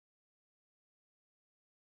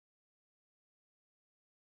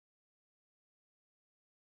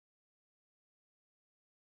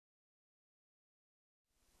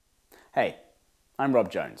Hey, I'm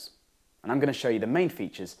Rob Jones, and I'm going to show you the main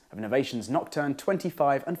features of Novation's Nocturn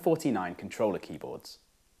 25 and 49 controller keyboards.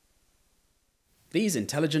 These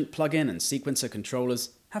intelligent plug-in and sequencer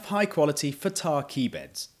controllers have high-quality FATAR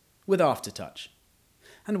keybeds with aftertouch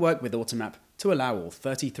and work with Automap to allow all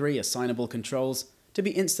 33 assignable controls to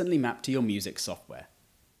be instantly mapped to your music software.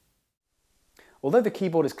 Although the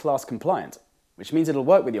keyboard is class compliant, which means it'll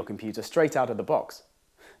work with your computer straight out of the box,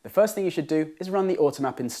 the first thing you should do is run the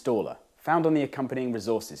Automap installer found on the accompanying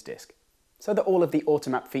resources disk, so that all of the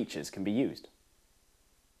Automap features can be used.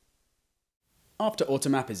 After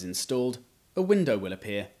Automap is installed, a window will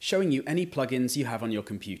appear showing you any plugins you have on your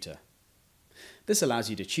computer. This allows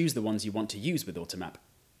you to choose the ones you want to use with Automap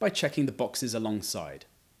by checking the boxes alongside,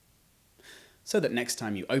 so that next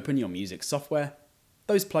time you open your music software,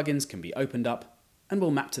 those plugins can be opened up and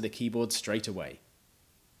will map to the keyboard straight away.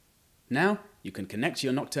 Now you can connect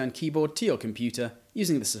your Nocturn keyboard to your computer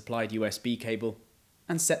using the supplied USB cable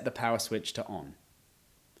and set the power switch to on.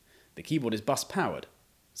 The keyboard is bus powered,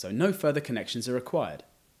 so no further connections are required,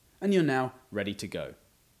 and you're now ready to go.